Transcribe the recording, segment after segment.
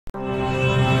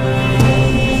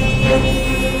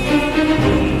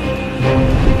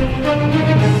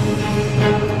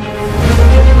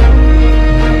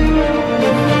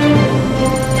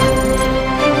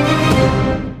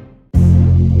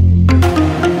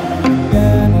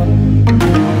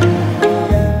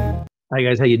Hi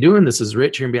guys, how you doing? This is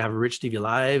Rich here on behalf of Rich TV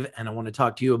Live, and I want to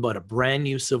talk to you about a brand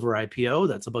new silver IPO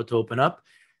that's about to open up.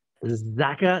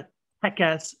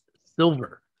 Zacatecas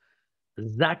Silver.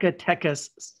 Zacatecas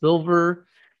Silver.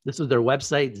 This is their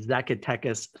website,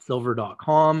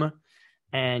 ZACatecasSilver.com.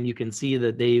 And you can see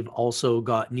that they've also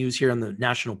got news here on the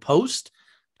National Post.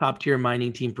 Top tier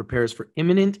mining team prepares for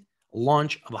imminent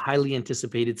launch of a highly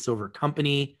anticipated silver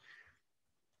company.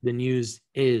 The news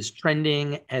is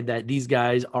trending and that these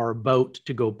guys are about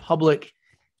to go public.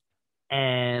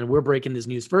 And we're breaking this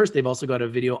news first. They've also got a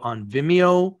video on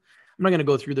Vimeo. I'm not going to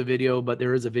go through the video, but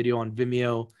there is a video on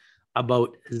Vimeo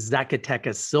about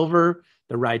Zacatecas Silver,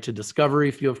 the ride to discovery.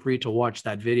 Feel free to watch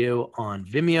that video on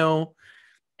Vimeo.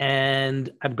 And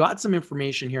I've got some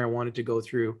information here I wanted to go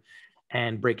through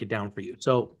and break it down for you.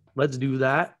 So let's do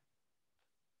that.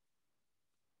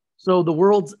 So the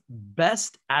world's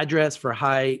best address for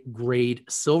high-grade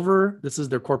silver. This is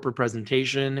their corporate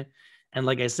presentation. And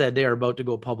like I said, they are about to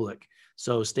go public.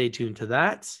 So stay tuned to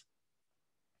that.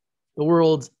 The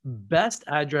world's best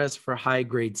address for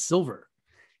high-grade silver.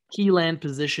 Key land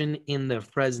position in the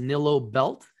Fresnillo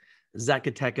Belt,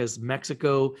 Zacatecas,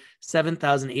 Mexico,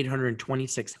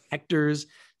 7,826 hectares,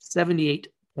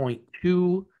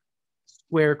 78.2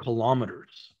 square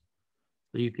kilometers.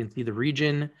 So you can see the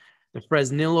region. The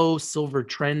Fresnillo silver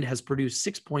trend has produced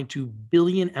 6.2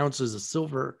 billion ounces of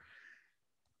silver.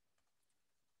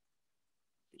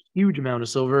 Huge amount of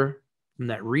silver from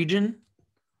that region.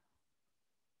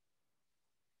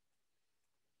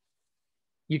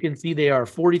 You can see they are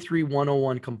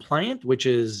 43101 compliant, which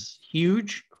is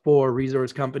huge for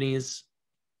resource companies.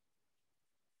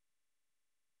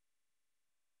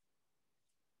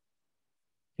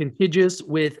 Contiguous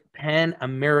with Pan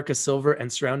America Silver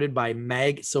and surrounded by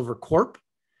Mag Silver Corp,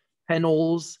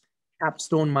 Penols,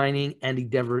 Capstone Mining, and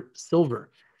Endeavor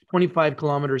Silver, 25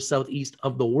 kilometers southeast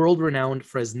of the world-renowned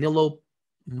Fresnillo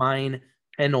mine,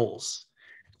 Penols.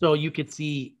 So you could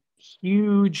see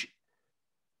huge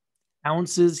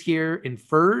ounces here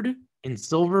inferred in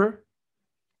silver,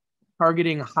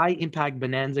 targeting high-impact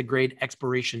bonanza grade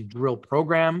exploration drill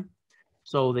program.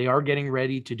 So they are getting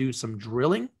ready to do some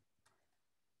drilling.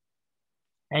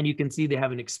 And you can see they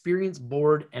have an experienced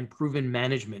board and proven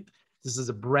management. This is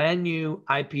a brand new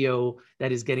IPO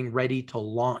that is getting ready to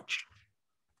launch.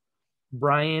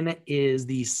 Brian is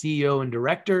the CEO and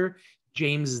director.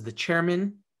 James is the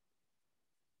chairman.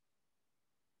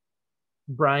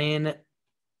 Brian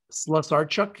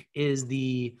Slusarchuk is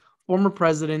the former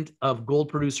president of gold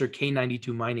producer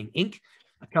K92 Mining, Inc.,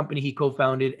 a company he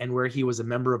co-founded and where he was a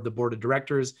member of the board of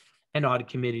directors and audit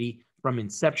committee from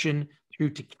inception through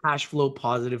to cash flow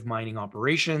positive mining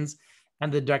operations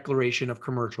and the declaration of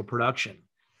commercial production.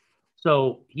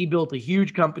 So he built a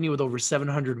huge company with over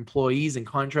 700 employees and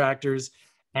contractors,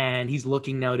 and he's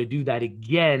looking now to do that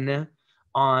again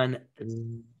on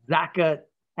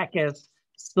Zacatecas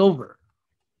Silver.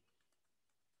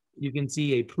 You can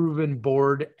see a proven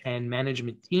board and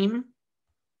management team.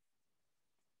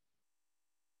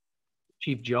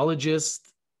 Chief geologist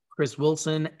Chris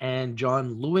Wilson and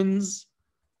John Lewins,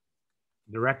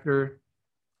 director.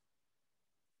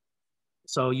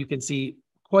 So you can see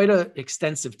quite an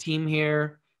extensive team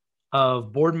here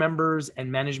of board members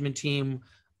and management team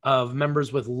of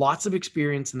members with lots of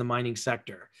experience in the mining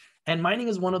sector. And mining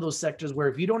is one of those sectors where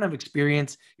if you don't have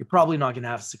experience, you're probably not going to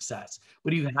have success.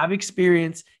 But if you have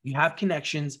experience, you have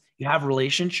connections, you have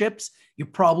relationships, you're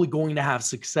probably going to have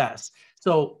success.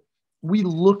 So we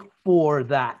look for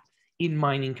that in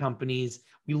mining companies.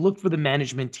 We look for the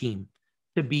management team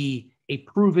to be a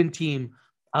proven team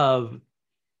of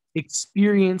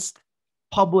experienced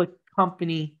public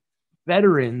company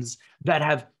veterans that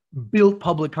have built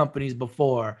public companies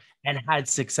before and had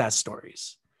success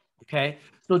stories. Okay,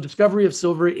 so discovery of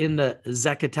silver in the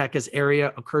Zacatecas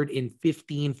area occurred in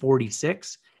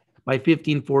 1546. By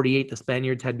 1548, the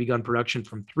Spaniards had begun production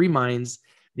from 3 mines: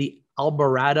 the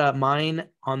Albarada mine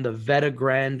on the Veta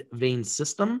Grande Vein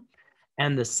system,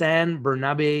 and the San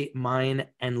Bernabe mine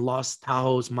and Los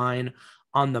Tajos mine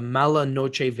on the Mala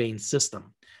Noche vein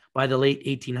system. By the late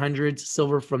 1800s,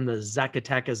 silver from the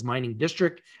Zacatecas mining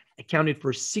district accounted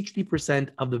for 60%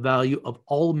 of the value of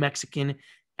all Mexican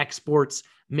exports,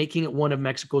 making it one of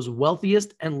Mexico's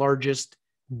wealthiest and largest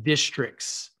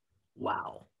districts.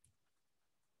 Wow.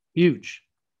 Huge.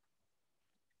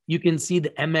 You can see the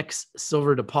MX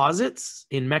silver deposits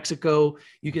in Mexico.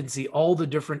 You can see all the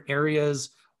different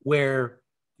areas where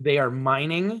they are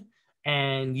mining,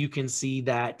 and you can see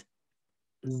that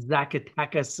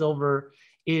Zacatecas Silver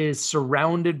is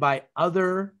surrounded by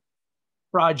other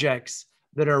projects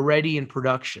that are already in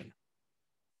production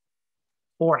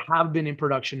or have been in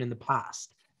production in the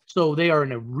past. So they are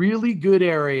in a really good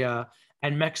area,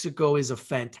 and Mexico is a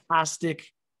fantastic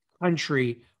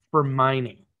country for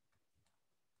mining.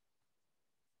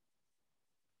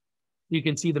 You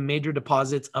can see the major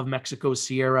deposits of Mexico's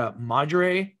Sierra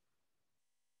Madre.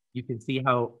 You can see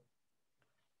how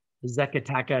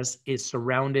Zacatecas is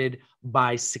surrounded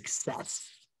by success.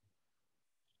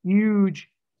 Huge,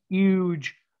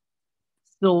 huge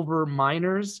silver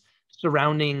miners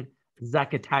surrounding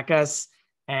Zacatecas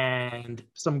and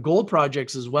some gold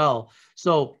projects as well.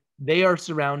 So they are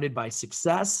surrounded by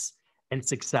success, and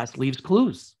success leaves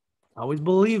clues. I always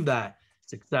believe that.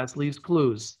 Success leaves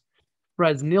clues.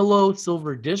 Fresnillo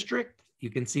Silver District. You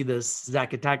can see this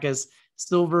Zacatecas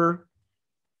Silver,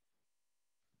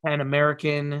 Pan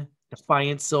American,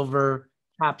 Defiant Silver,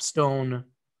 Capstone,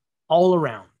 all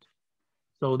around.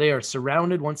 So they are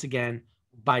surrounded once again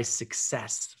by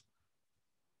success.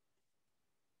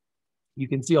 You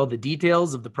can see all the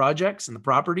details of the projects and the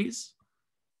properties,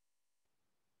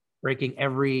 breaking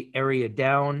every area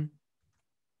down.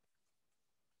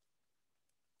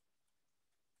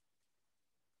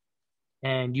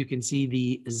 And you can see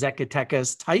the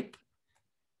Zacatecas type,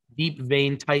 deep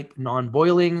vein type,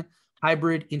 non-boiling,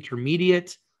 hybrid,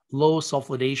 intermediate, low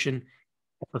sulfidation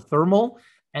epithermal,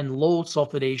 and low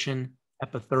sulfidation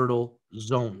epithermal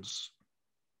zones.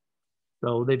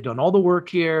 So they've done all the work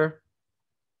here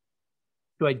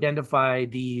to identify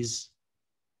these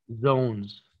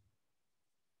zones.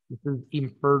 This is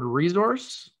inferred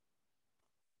resource.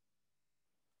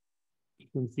 You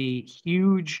can see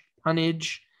huge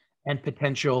tonnage and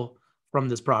potential from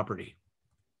this property.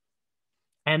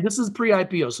 And this is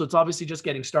pre-IPO, so it's obviously just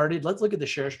getting started. Let's look at the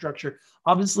share structure.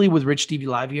 Obviously, with Rich TV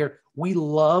Live here, we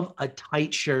love a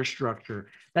tight share structure.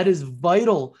 That is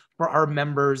vital for our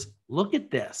members. Look at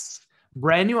this.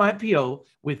 Brand new IPO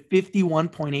with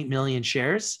 51.8 million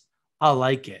shares. I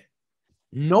like it.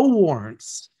 No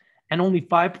warrants and only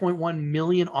 5.1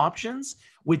 million options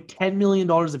with $10 million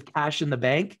of cash in the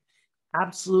bank.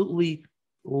 Absolutely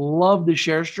love the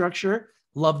share structure.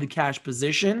 Love the cash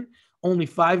position. Only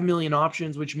 5 million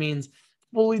options, which means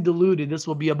fully diluted, this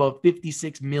will be about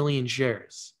 56 million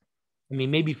shares. I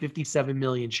mean, maybe 57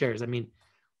 million shares. I mean,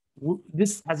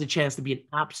 this has a chance to be an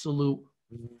absolute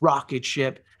rocket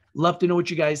ship. Love to know what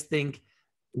you guys think.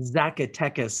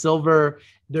 Zacatecas Silver,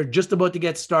 they're just about to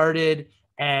get started,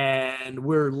 and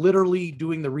we're literally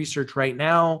doing the research right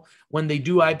now. When they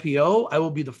do IPO, I will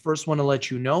be the first one to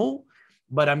let you know.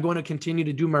 But I'm going to continue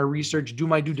to do my research, do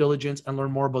my due diligence, and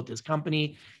learn more about this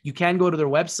company. You can go to their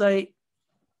website.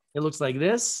 It looks like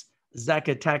this,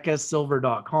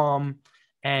 ZatecasSilver.com,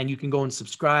 and you can go and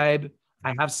subscribe.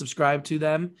 I have subscribed to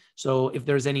them. So if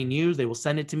there's any news, they will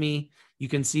send it to me. You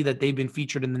can see that they've been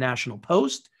featured in the National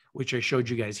Post, which I showed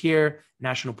you guys here,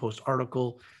 National Post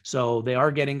article. So they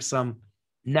are getting some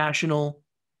national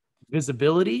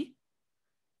visibility,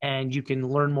 and you can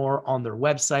learn more on their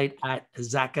website at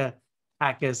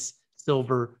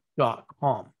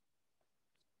ZatecasSilver.com.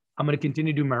 I'm going to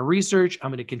continue to do my research.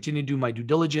 I'm going to continue to do my due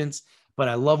diligence, but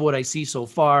I love what I see so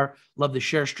far. Love the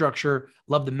share structure.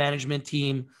 Love the management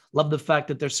team. Love the fact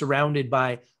that they're surrounded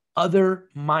by other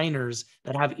miners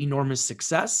that have enormous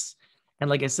success. And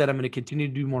like I said, I'm going to continue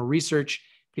to do more research,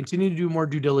 continue to do more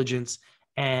due diligence.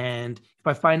 And if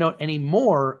I find out any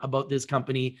more about this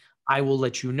company, I will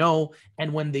let you know.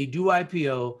 And when they do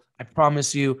IPO, I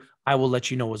promise you, I will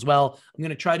let you know as well. I'm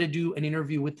going to try to do an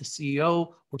interview with the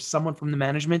CEO or someone from the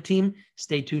management team.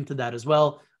 Stay tuned to that as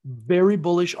well. Very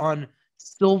bullish on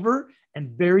silver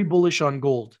and very bullish on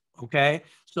gold. Okay.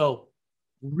 So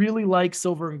really like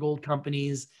silver and gold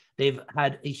companies. They've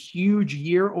had a huge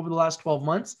year over the last 12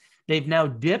 months. They've now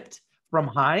dipped from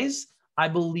highs. I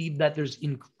believe that there's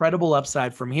incredible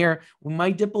upside from here. We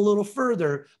might dip a little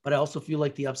further, but I also feel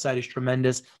like the upside is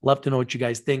tremendous. Love to know what you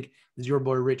guys think. This is your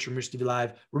boy Rich from Rich TV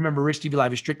Live. Remember, Rich TV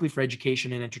Live is strictly for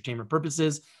education and entertainment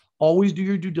purposes. Always do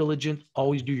your due diligence.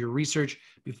 Always do your research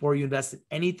before you invest in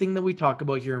anything that we talk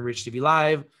about here in Rich TV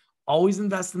Live. Always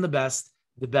invest in the best.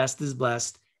 The best is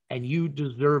blessed, and you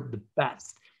deserve the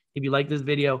best. If you like this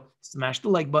video, smash the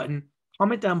like button,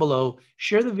 comment down below,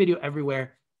 share the video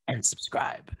everywhere, and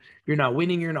subscribe. If you're not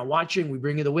winning, you're not watching. We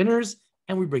bring you the winners,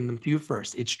 and we bring them to you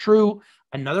first. It's true.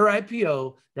 Another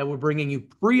IPO that we're bringing you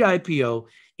pre-IPO.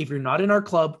 If you're not in our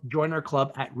club, join our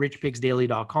club at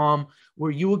richpicksdaily.com,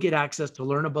 where you will get access to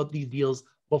learn about these deals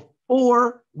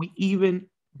before we even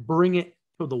bring it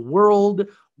to the world.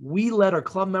 We let our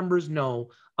club members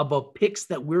know about picks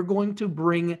that we're going to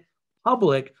bring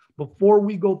public before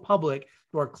we go public,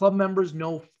 so our club members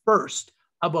know first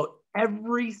about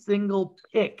every single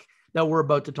pick that we're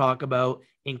about to talk about,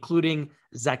 including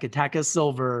Zacatecas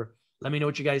Silver. Let me know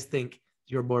what you guys think.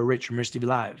 your boy Rich from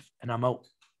RICHTVLIVE, and I'm out.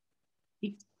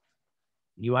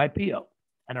 New IPO.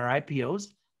 And our IPOs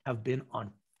have been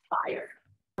on fire.